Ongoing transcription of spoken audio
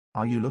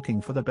Are you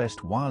looking for the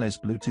best wireless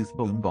Bluetooth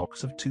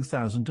boombox of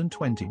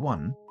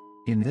 2021?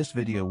 In this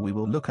video we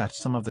will look at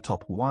some of the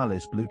top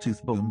wireless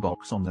Bluetooth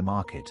boombox on the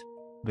market.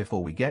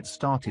 Before we get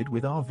started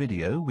with our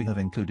video, we have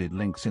included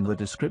links in the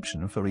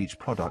description for each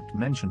product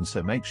mentioned,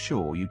 so make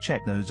sure you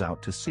check those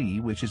out to see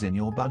which is in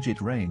your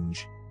budget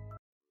range.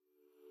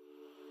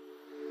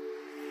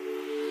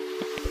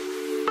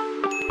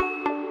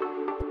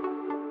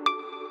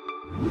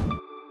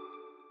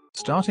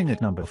 Starting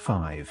at number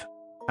 5.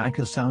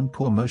 Anker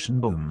Soundcore Motion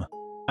Boom.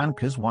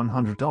 Anker's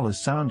 $100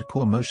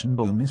 Soundcore Motion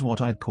Boom is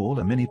what I'd call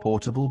a mini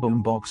portable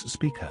boombox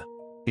speaker.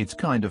 It's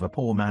kind of a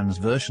poor man's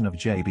version of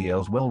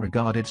JBL's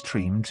well-regarded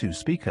Xtreme 2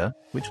 speaker,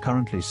 which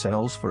currently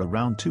sells for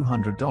around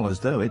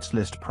 $200, though its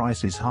list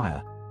price is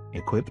higher.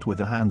 Equipped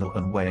with a handle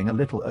and weighing a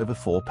little over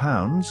 4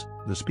 pounds,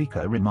 the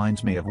speaker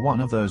reminds me of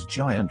one of those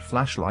giant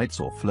flashlights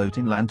or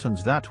floating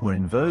lanterns that were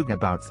in vogue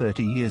about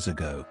 30 years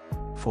ago.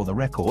 For the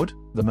record,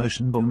 the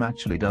Motion Boom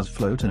actually does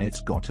float and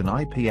it's got an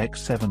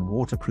IPX7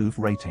 waterproof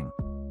rating.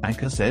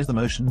 Anker says the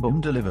Motion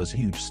Boom delivers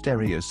huge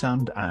stereo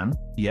sound and,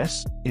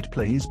 yes, it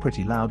plays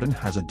pretty loud and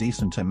has a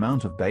decent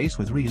amount of bass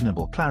with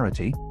reasonable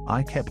clarity.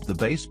 I kept the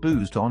bass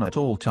boost on at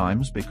all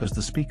times because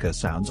the speaker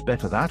sounds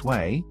better that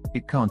way.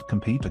 It can't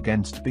compete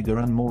against bigger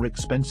and more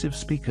expensive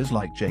speakers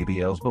like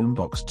JBL's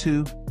Boombox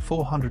 2,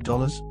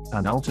 $400,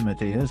 and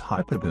Ultimate Ear's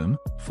Hyperboom,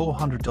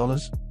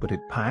 $400, but it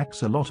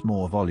packs a lot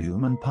more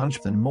volume and punch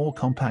than more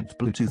compact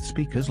Bluetooth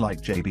speakers like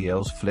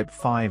JBL's Flip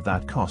 5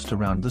 that cost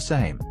around the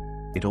same.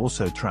 It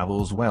also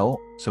travels well,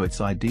 so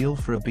it's ideal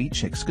for a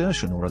beach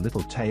excursion or a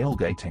little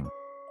tailgating.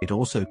 It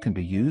also can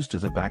be used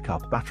as a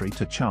backup battery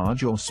to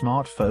charge your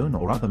smartphone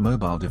or other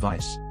mobile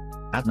device.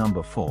 At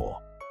number 4.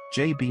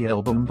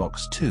 JBL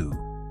Boombox 2.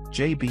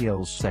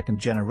 JBL's second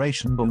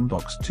generation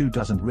Boombox 2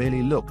 doesn't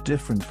really look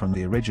different from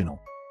the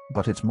original,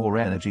 but it's more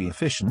energy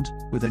efficient,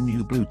 with a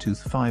new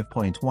Bluetooth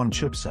 5.1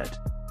 chipset.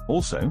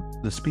 Also,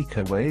 the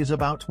speaker weighs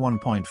about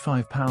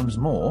 1.5 pounds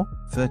more,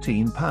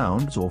 13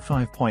 pounds or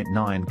 5.9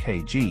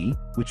 kg,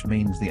 which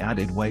means the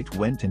added weight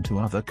went into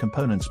other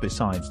components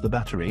besides the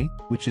battery,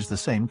 which is the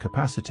same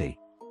capacity.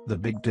 The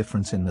big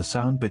difference in the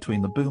sound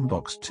between the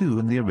Boombox 2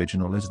 and the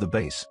original is the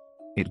bass.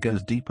 It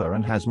goes deeper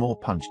and has more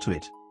punch to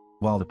it.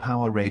 While the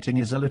power rating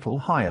is a little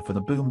higher for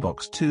the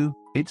Boombox 2,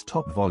 its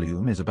top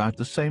volume is about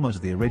the same as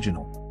the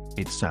original.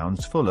 It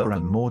sounds fuller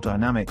and more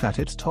dynamic at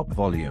its top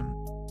volume.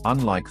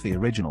 Unlike the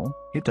original,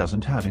 it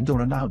doesn't have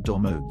indoor and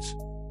outdoor modes.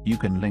 You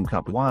can link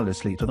up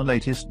wirelessly to the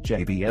latest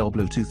JBL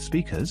Bluetooth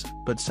speakers,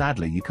 but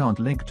sadly you can't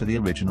link to the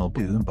original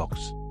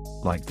Boombox.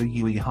 Like the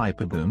UE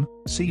Hyperboom,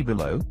 see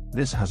below,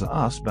 this has a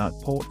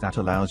USB port that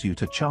allows you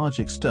to charge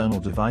external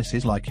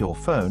devices like your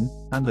phone,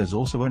 and there's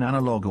also an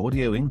analog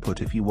audio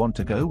input if you want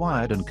to go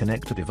wired and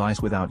connect a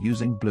device without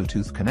using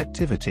Bluetooth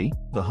connectivity.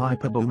 The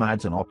Hyperboom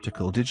adds an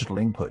optical digital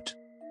input.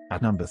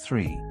 At number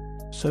 3.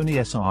 Sony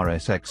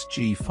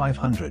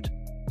SRS-XG500.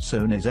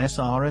 Sony's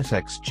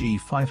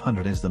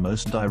SRS-XG500 is the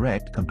most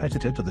direct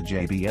competitor to the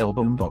JBL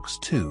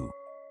Boombox 2.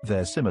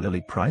 They're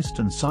similarly priced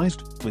and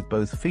sized, with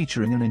both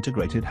featuring an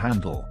integrated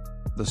handle.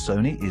 The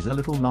Sony is a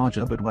little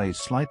larger but weighs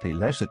slightly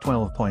less at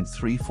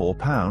 12.34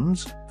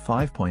 pounds,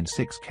 5.6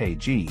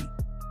 kg.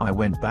 I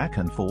went back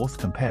and forth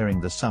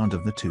comparing the sound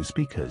of the two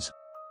speakers.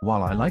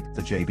 While I liked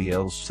the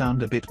JBL's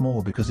sound a bit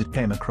more because it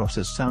came across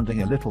as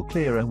sounding a little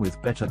clearer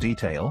with better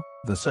detail,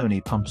 the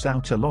Sony pumps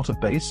out a lot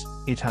of bass.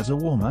 It has a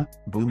warmer,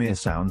 boomier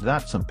sound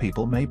that some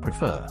people may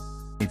prefer.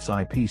 It's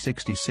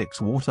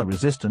IP66 water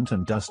resistant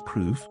and dust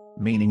proof,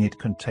 meaning it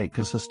can take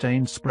a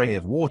sustained spray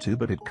of water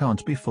but it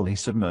can't be fully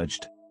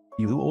submerged.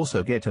 You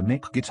also get a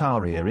mic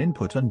guitar ear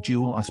input and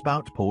dual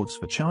USB ports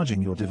for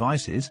charging your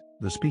devices.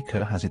 The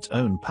speaker has its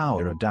own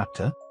power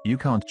adapter. You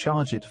can't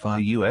charge it via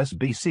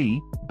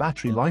USB-C.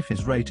 Battery life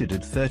is rated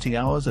at 30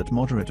 hours at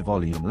moderate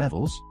volume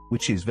levels,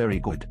 which is very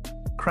good.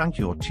 Crank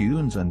your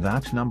tunes and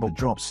that number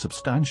drops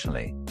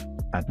substantially.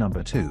 At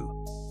number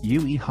 2.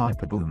 UE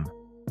Hyperboom.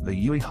 The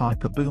UE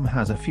Hyperboom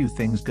has a few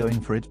things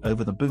going for it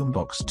over the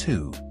Boombox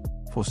 2.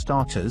 For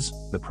starters,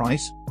 the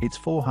price, it's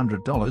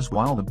 $400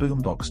 while the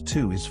Boombox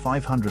 2 is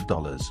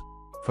 $500.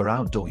 For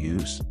outdoor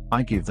use,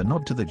 I give the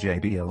nod to the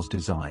JBL's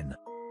design.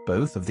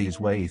 Both of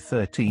these weigh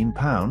 13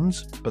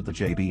 pounds, but the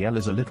JBL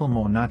is a little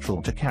more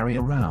natural to carry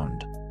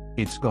around.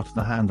 It's got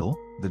the handle,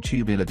 the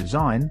tubular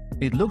design,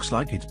 it looks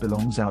like it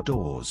belongs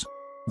outdoors.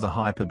 The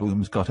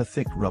Hyperboom's got a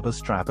thick rubber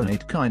strap and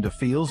it kind of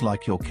feels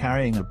like you're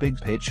carrying a big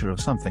picture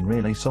of something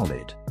really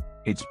solid.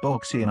 It's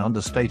boxy and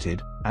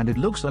understated, and it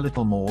looks a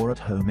little more at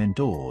home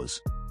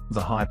indoors. The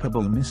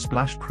Hyperboom is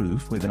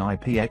splash-proof with an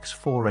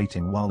IPX4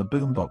 rating while the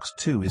Boombox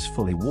 2 is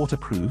fully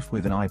waterproof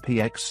with an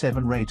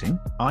IPX7 rating.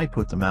 I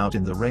put them out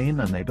in the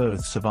rain and they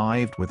both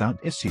survived without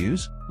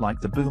issues.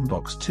 Like the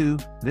Boombox 2,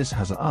 this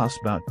has a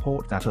USB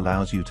port that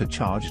allows you to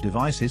charge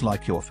devices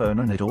like your phone,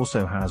 and it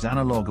also has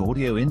analog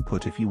audio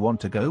input if you want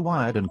to go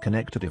wired and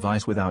connect a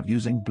device without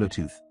using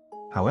Bluetooth.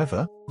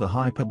 However, the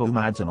Hyperboom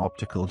adds an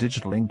optical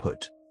digital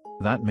input.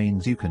 That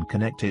means you can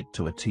connect it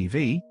to a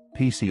TV,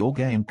 PC or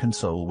game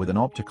console with an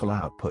optical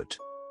output.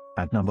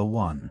 At number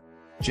 1.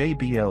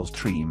 JBL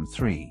Xtreme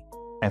 3.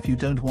 If you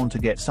don't want to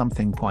get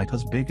something quite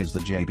as big as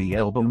the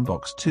JBL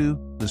Boombox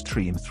 2, the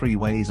Xtreme 3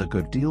 weighs a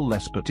good deal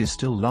less but is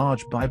still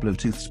large by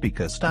Bluetooth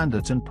speaker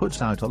standards and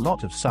puts out a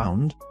lot of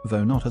sound,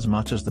 though not as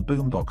much as the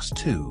Boombox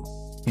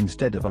 2.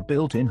 Instead of a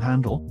built-in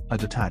handle, a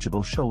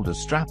detachable shoulder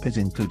strap is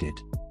included.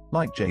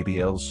 Like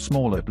JBL's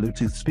smaller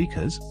Bluetooth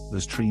speakers, the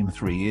Xtreme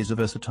 3 is a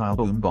versatile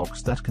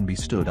boombox that can be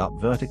stood up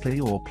vertically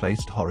or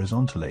placed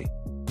horizontally.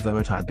 Though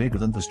a tad bigger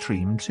than the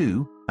Xtreme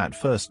 2, at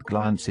first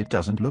glance it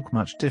doesn't look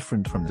much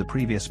different from the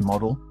previous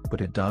model, but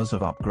it does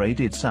have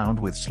upgraded sound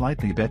with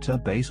slightly better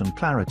bass and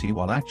clarity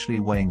while actually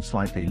weighing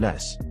slightly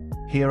less.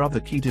 Here are the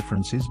key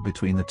differences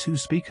between the two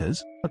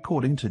speakers,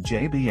 according to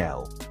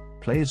JBL.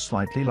 Plays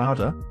slightly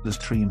louder, the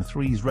Xtreme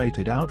 3's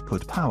rated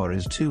output power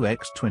is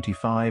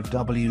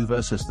 2x25W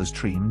versus the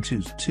Xtreme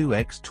 2's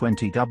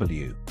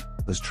 2x20W.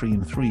 The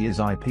Xtreme 3 is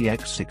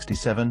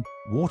IPX67,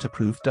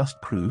 waterproof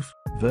dustproof,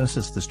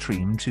 versus the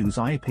Xtreme 2's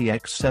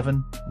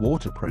IPX7,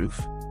 waterproof.